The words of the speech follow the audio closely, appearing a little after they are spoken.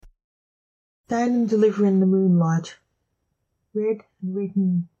Stand and Deliver in the Moonlight. Read and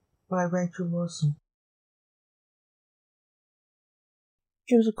written by Rachel Lawson.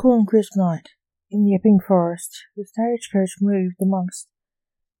 It was a cool and crisp night. In the Epping Forest, the stagecoach moved amongst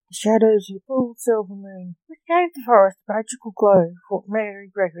the shadows of a full silver moon, which gave the forest a magical glow for Mary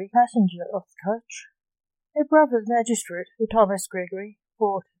Gregory, passenger of the coach. Her brother, the magistrate, Sir Thomas Gregory,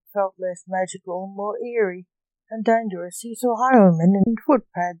 thought it felt less magical and more eerie and dangerous. He saw highwaymen and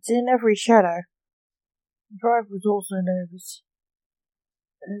footpads in every shadow. The driver was also nervous,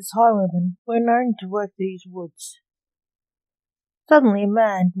 as highwaymen were known to work these woods. Suddenly a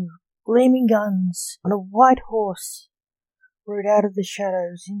man with gleaming guns on a white horse rode out of the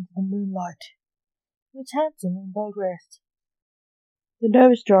shadows into the moonlight. He was handsome and well-dressed. The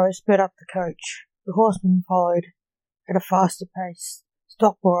nervous driver sped up the coach. The horseman followed at a faster pace.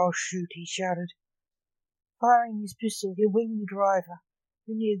 "Stop or I'll shoot," he shouted. Firing his pistol, he winged the driver,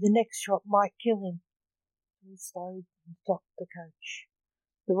 who knew the next shot might kill him. He slowed and stopped the coach.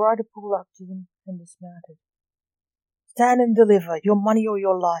 The rider pulled up to them and dismounted. "Stand and deliver, your money or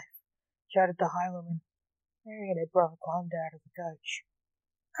your life," shouted the highwayman. Mary and her brother climbed out of the coach.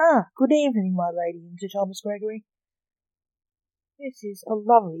 Good evening, my lady and Sir Thomas Gregory." "This is a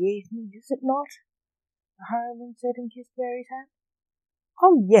lovely evening, is it not?" the highwayman said and kissed Mary's hand.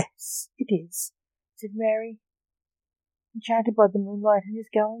 "Oh, yes, it is," said Mary, enchanted by the moonlight and his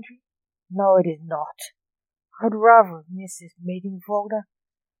gallantry. "No, it is not. I'd rather have missed this meeting, Faulkner,"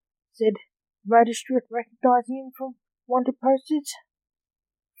 said the magistrate, recognizing him from wanted postage.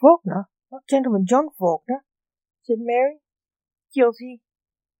 "Faulkner? Not Gentleman John Faulkner?" said Mary. "Guilty,"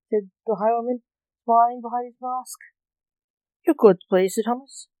 said the highwayman, smiling behind his mask. "Your goods, please, Sir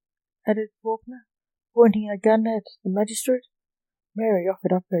Thomas," added Faulkner, pointing a gun at the magistrate. Mary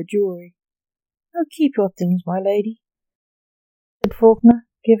offered up her jewellery. "Oh, keep your things, my lady," said Faulkner,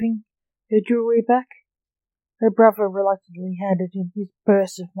 giving her jewellery back. Her brother reluctantly handed him his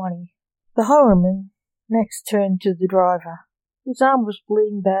purse of money. The highwayman next turned to the driver, whose arm was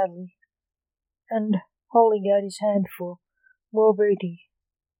bleeding badly, and holding out his hand for more booty.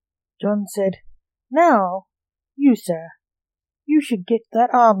 John said, "Now, you, sir, you should get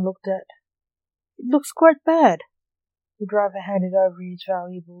that arm looked at. It looks quite bad." The driver handed over his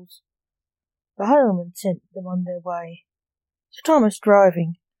valuables. The highwayman sent them on their way, Sir Thomas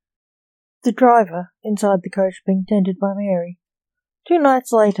driving, the driver inside the coach being tended by Mary. 2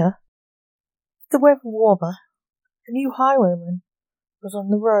 nights later, with the weather warmer, a new highwayman was on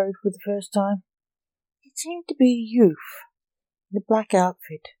the road for the first time. It seemed to be a youth in a black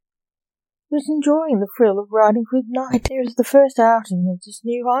outfit. He was enjoying the thrill of riding through the night. It was the first outing of this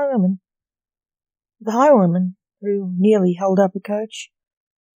new highwayman. The highwayman, who nearly held up a coach,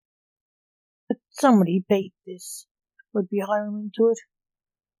 but somebody beat this would-be highwayman to it.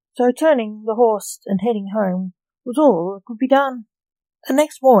 So turning the horse and heading home was all that could be done. The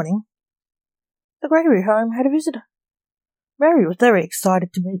next morning, the Gregory home had a visitor. Mary was very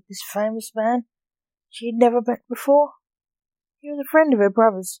excited to meet this famous man she had never met before. He was a friend of her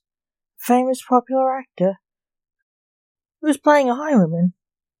brother's, a famous popular actor who was playing a highwayman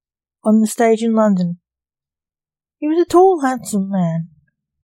on the stage in London. He was a tall, handsome man,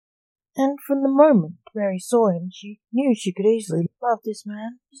 and from the moment Mary saw him, she knew she could easily love this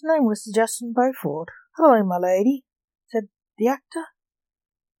man. His name was Sir Justin Beaufort. "Hello, my lady," said the actor.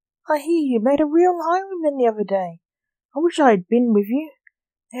 "I hear you made a real highwayman the other day. I wish I had been with you.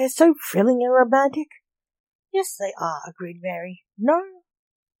 They're so thrilling and romantic." "Yes, they are," agreed Mary. "No,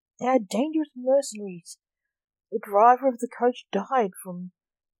 they are dangerous mercenaries. The driver of the coach died from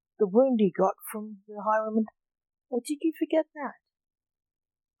the wound he got from the highwayman." "Or did you forget that?"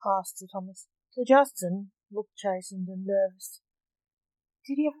 asked Sir Thomas. Sir Justin looked chastened and nervous.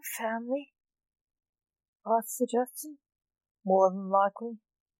 "Did he have a family?" asked Sir Justin. "More than likely."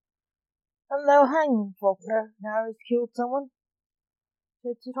 "And they'll hang Faulkner now he's killed someone,"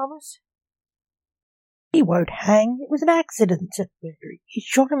 said Sir Thomas. "He won't hang. It was an accident," said Mary. "He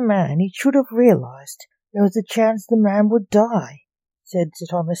shot a man. He should have realized there was a chance the man would die," said Sir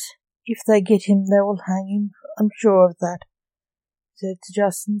Thomas. "If they get him, they will hang him. I'm sure of that," said Sir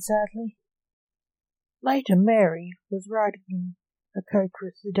Justin sadly. Later, Mary was riding in a coach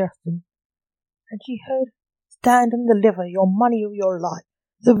with Sir Justin, and she heard, "Stand and deliver, your money or your life."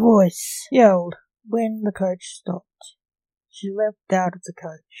 The voice yelled when the coach stopped. She leapt out of the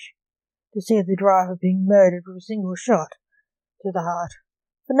coach to see the driver being murdered with a single shot to the heart,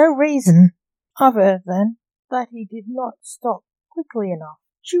 for no reason other than that he did not stop quickly enough.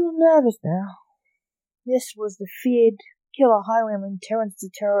 She was nervous now. This was the feared killer highwayman Terence the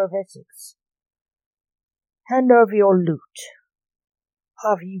Terror of Essex. "Hand over your loot.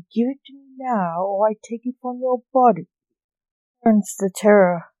 Either you give it to me now, or I take it from your body. Terence the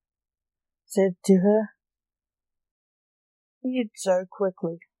Terror said to her. He did so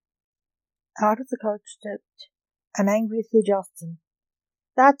quickly. Out of the coach stepped an angry Sir Justin.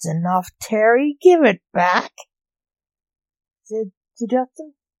 That's enough, Terry. Give it back, said Sir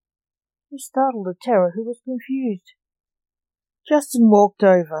Justin. He startled the Terror, who was confused. Justin walked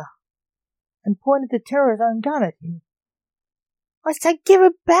over and pointed the Terror's own gun at him. I say, give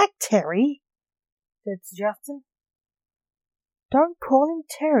it back, Terry, said Sir Justin. Don't call him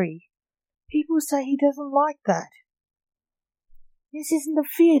Terry. People say he doesn't like that. This isn't a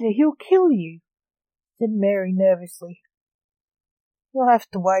theatre. He'll kill you, said Mary nervously. You'll have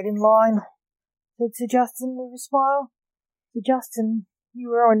to wait in line, said Sir Justin with a smile. Sir Justin,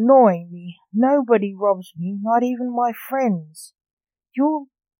 you are annoying me. Nobody robs me, not even my friends. You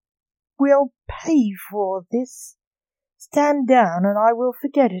will pay for this. Stand down and I will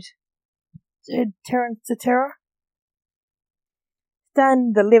forget it, said Terence the Terror. Stand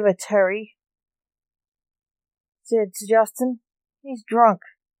and deliver, Terry, said Sir Justin. He's drunk.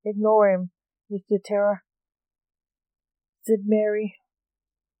 Ignore him, Mr. Terror, said Mary.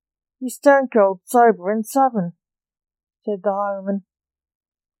 He's stone cold, sober and stubborn, said the highwayman.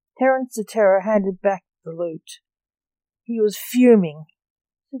 Terence the Terror handed back the loot. He was fuming.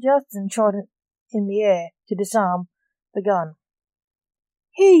 Sir Justin shot it in the air to disarm the gun.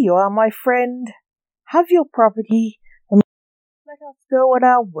 Here you are, my friend. Have your property and let us go on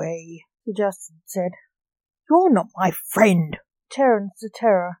our way, Sir Justin said. You're not my friend, Terence the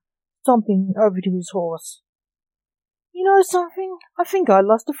Terror, stomping over to his horse. You know something? I think I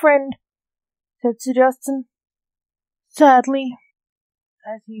lost a friend, said Sir Justin, sadly,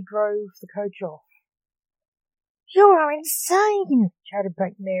 as he drove the coach off. You are insane, shouted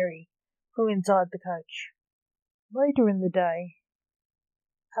back Mary from inside the coach. Later in the day,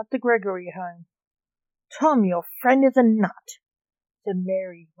 at the Gregory home, Tom, your friend is a nut, said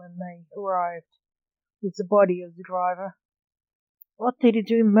Mary when they arrived with the body of the driver. What did he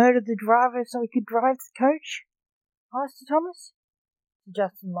do, murder the driver so he could drive the coach? Asked Sir Thomas.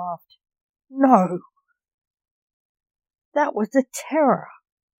 Justin laughed. No, that was the Terror,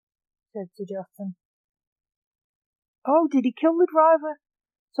 said Sir Justin. Oh, did he kill the driver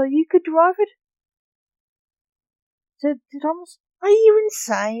so you could drive it? Said Sir Thomas. Are you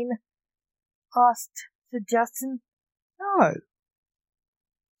insane? Asked Sir Justin. No,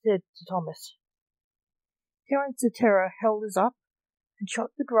 said Sir Thomas. Terence the Terror held us up and shot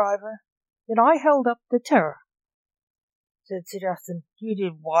the driver. Then I held up the Terror, said Sir Justin. You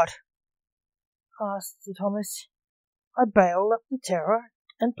did what? Asked Sir Thomas. I bailed up the Terror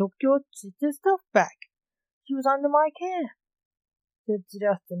and took your sister's stuff back. She was under my care, said Sir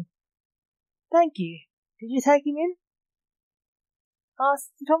Justin. Thank you. Did you take him in?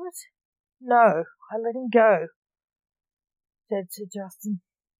 Asked Sir Thomas. No, I let him go, said Sir Justin.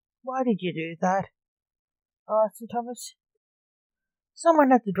 Why did you do that? Asked Sir Thomas.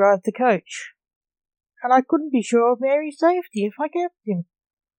 Someone had to drive the coach, and I couldn't be sure of Mary's safety if I kept him,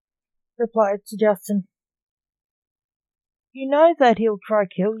 replied Sir Justin. You know that he'll try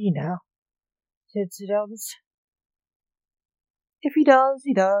kill you now, said Sir Thomas. If he does,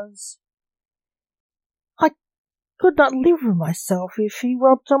 he does. I could not live with myself if he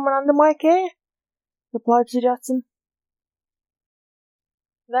robbed someone under my care, replied Sir Justin.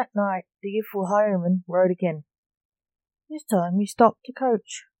 That night the youthful highwayman rode again. This time he stopped the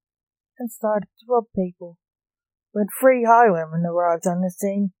coach and started to rob people, when 3 highwaymen arrived on the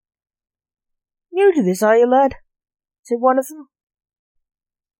scene. New to this, are you, lad? Said one of them.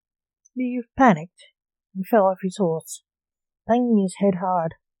 The youth panicked and fell off his horse, banging his head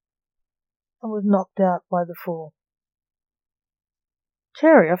hard, and was knocked out by the fall.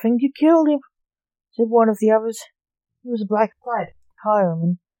 Terry, I think you killed him, said one of the others. He was a black-clad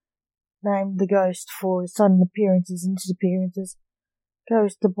highwayman, named the Ghost for his sudden appearances and disappearances.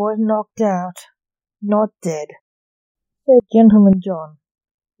 Ghost, the boy knocked out, not dead, said Gentleman John,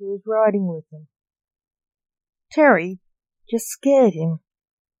 who was riding with them. Terry just scared him,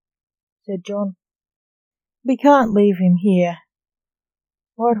 said John. We can't leave him here.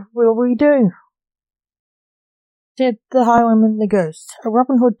 What will we do? Said the highwayman the Ghost, a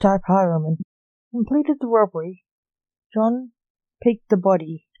Robin Hood type highwayman. Completed the robbery. John picked the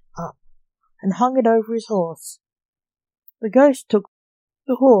body up and hung it over his horse. The Ghost took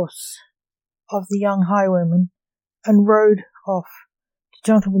the horse of the young highwayman and rode off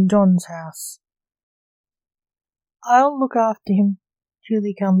to Gentleman John's house. I'll look after him till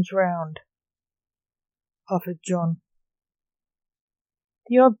he comes round, offered John.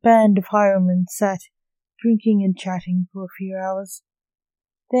 The odd band of highwaymen sat drinking and chatting for a few hours.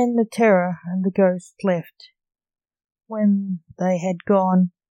 Then the terror and the ghost left. When they had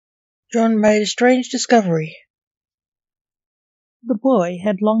gone, John made a strange discovery. The boy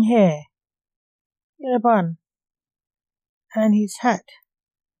had long hair in a bun, and his hat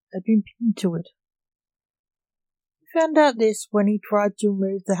had been pinned to it. He found out this when he tried to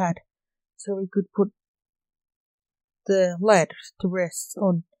remove the hat so he could put the lad to rest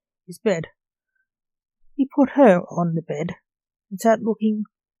on his bed. He put her on the bed and sat looking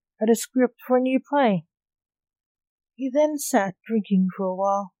at a script for a new play. He then sat drinking for a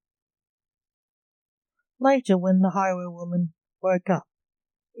while. Later, when the highwaywoman woke up,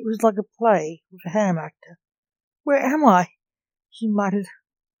 it was like a play with a ham actor. "Where am I?" she muttered,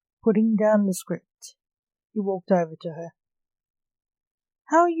 putting down the script. He walked over to her.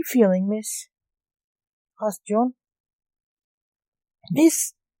 "How are you feeling, miss?" asked John.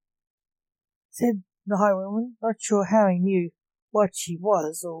 "Miss," said the highwaywoman, not sure how he knew what she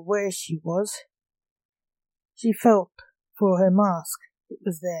was or where she was. She felt for her mask. It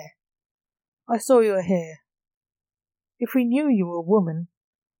was there. "I saw your hair. If we knew you were a woman,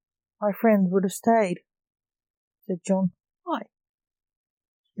 my friends would have stayed," said John. "Why?"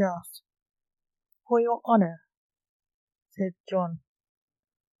 she asked. "For your honour," said John.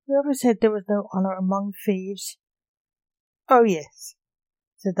 "Whoever said there was no honour among thieves?" "Oh, yes,"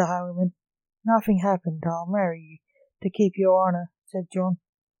 said the highwayman. "Nothing happened. I'll marry you to keep your honour," said John.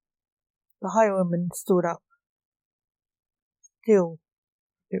 The highwayman stood up, still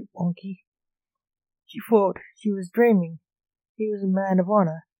a bit wonky. She thought she was dreaming. He was a man of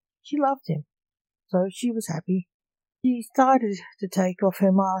honour. She loved him, so she was happy. She started to take off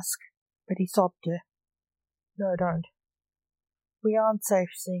her mask, but he stopped her. "No, don't. We aren't safe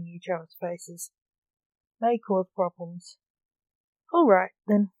seeing each other's faces. May cause problems." "All right,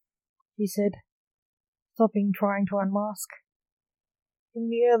 then," he said, stopping trying to unmask. In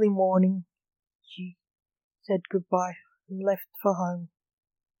the early morning, she said goodbye and left for home.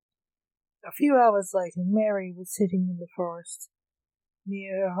 A few hours later, Mary was sitting in the forest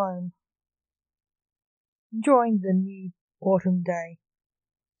near her home, enjoying the new autumn day.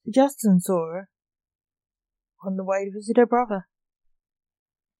 Sir Justin saw her on the way to visit her brother.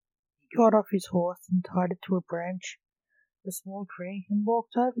 He got off his horse and tied it to a branch of a small tree and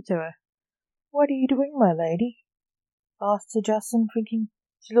walked over to her. "What are you doing, my lady?" asked Sir Justin, thinking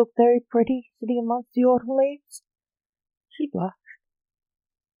she looked very pretty sitting amongst the autumn leaves. She blushed.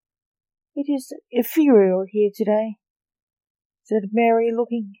 "It is ethereal here today," said Mary,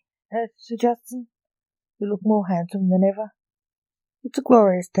 looking at Sir Justin, who looked more handsome than ever. "It's a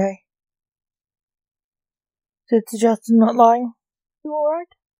glorious day," said Sir Justin, not lying. "You all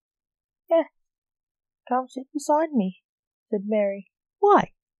right?" "Yeah. Come sit beside me," said Mary.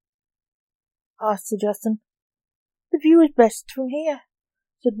 "Why?" asked Sir Justin. "The view is best from here,"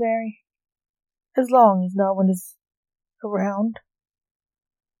 said Mary, "as long as no one is around,"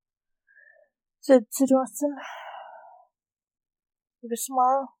 said Sir Justin, with a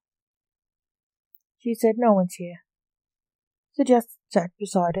smile. She said, "No one's here." Sir Justin sat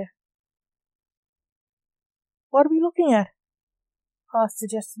beside her. "What are we looking at?" asked Sir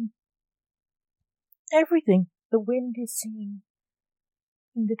Justin. "Everything. The wind is singing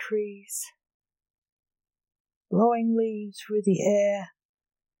in the trees, blowing leaves through the air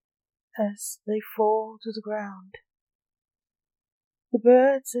as they fall to the ground. The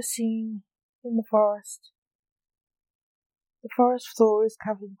birds are singing in the forest. The forest floor is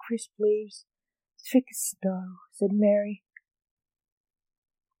covered in crisp leaves, thick as snow," said Mary.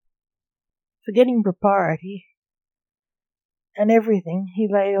 Forgetting propriety and everything, he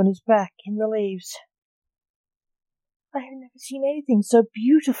lay on his back in the leaves. "I have never seen anything so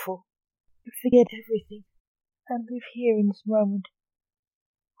beautiful. To forget everything and live here in this moment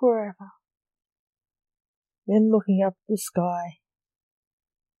forever." Then looking up at the sky,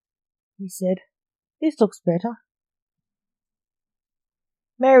 he said, "This looks better."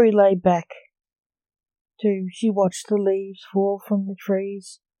 Mary lay back too. She watched the leaves fall from the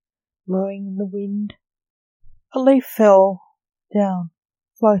trees, blowing in the wind. A leaf fell down,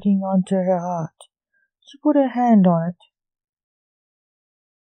 floating onto her heart. She put her hand on it.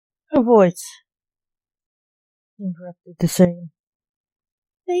 Her voice interrupted the scene.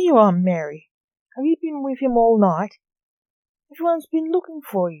 "There you are, Mary. Have you been with him all night? Everyone's been looking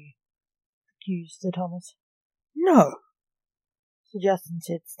for you," accused Sir Thomas. "No," Sir Justin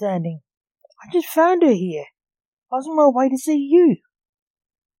said, standing. "I just found her here. I was on my way to see you."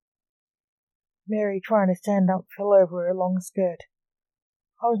 Mary, trying to stand up, fell over her long skirt.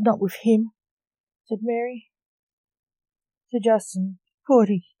 "I was not with him," said Mary. Sir Justin thought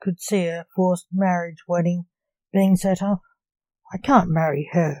he could see a forced marriage wedding being set up. I can't marry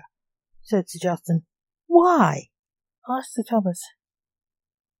her, said Sir Justin. Why? Asked Sir Thomas.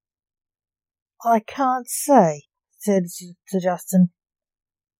 I can't say, said Sir Justin.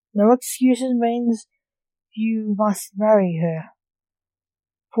 No excuses means you must marry her.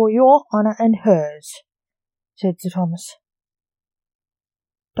 For your honour and hers, said Sir Thomas.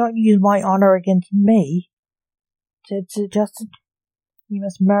 Don't use my honour against me, said Sir Justin. You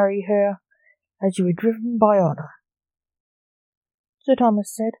must marry her as you were driven by honour. Sir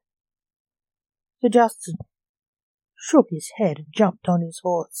Thomas said. Sir Justin shook his head and jumped on his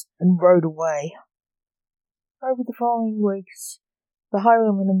horse and rode away. Over the following weeks, the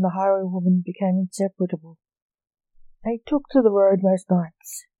highwayman and the highwaywoman became inseparable. They took to the road most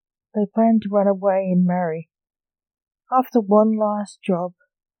nights. They planned to run away and marry. After one last job,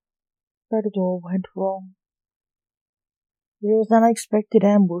 but it all went wrong. There was an unexpected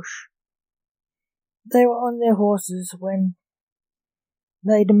ambush. They were on their horses when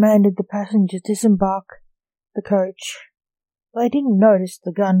they demanded the passengers disembark the coach. They didn't notice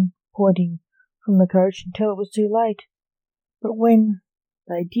the gun pointing from the coach until it was too late. But when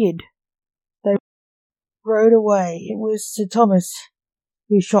they did, they rode away. It was Sir Thomas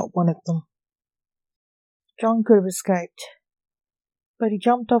who shot one of them. John could have escaped, but he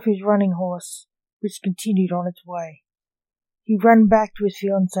jumped off his running horse, which continued on its way. He ran back to his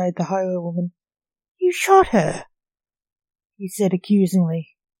fiancée, the highwaywoman. You shot her, he said accusingly,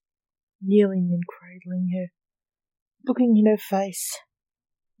 kneeling and cradling her, looking in her face.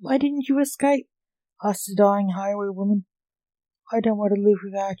 Why didn't you escape? Asked the dying highwaywoman. I don't want to live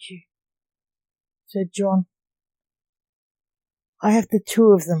without you, said John. I have the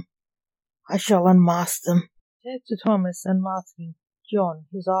two of them. I shall unmask them, said Sir Thomas, unmasking John.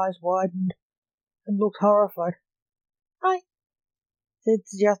 His eyes widened and looked horrified. I, said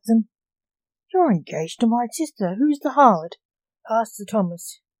Sir Justin. You're engaged to my sister. Who's the harlot? Asked Sir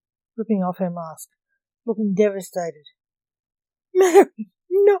Thomas, ripping off her mask, looking devastated. Mary,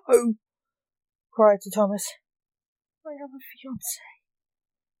 no, cried Sir Thomas. I have a fiancée,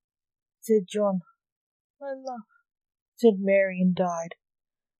 said John. My love, said Mary, and died.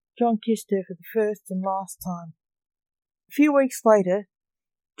 John kissed her for the first and last time. A few weeks later,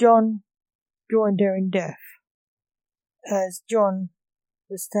 John joined her in death. As John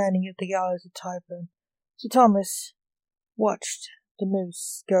was standing at the gallows of Tyburn, Sir Thomas watched the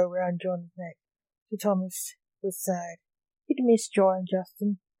noose go round John's neck. Sir Thomas was sad. He'd missed John and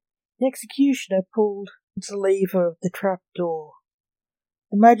Justin. The executioner pulled the lever of the trap-door.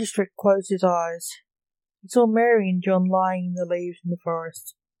 The magistrate closed his eyes. He saw Mary and John lying in the leaves in the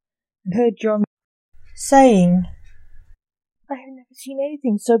forest, and heard John saying, I have never seen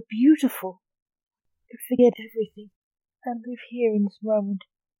anything so beautiful. I could forget everything and live here in this moment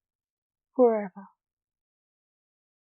forever.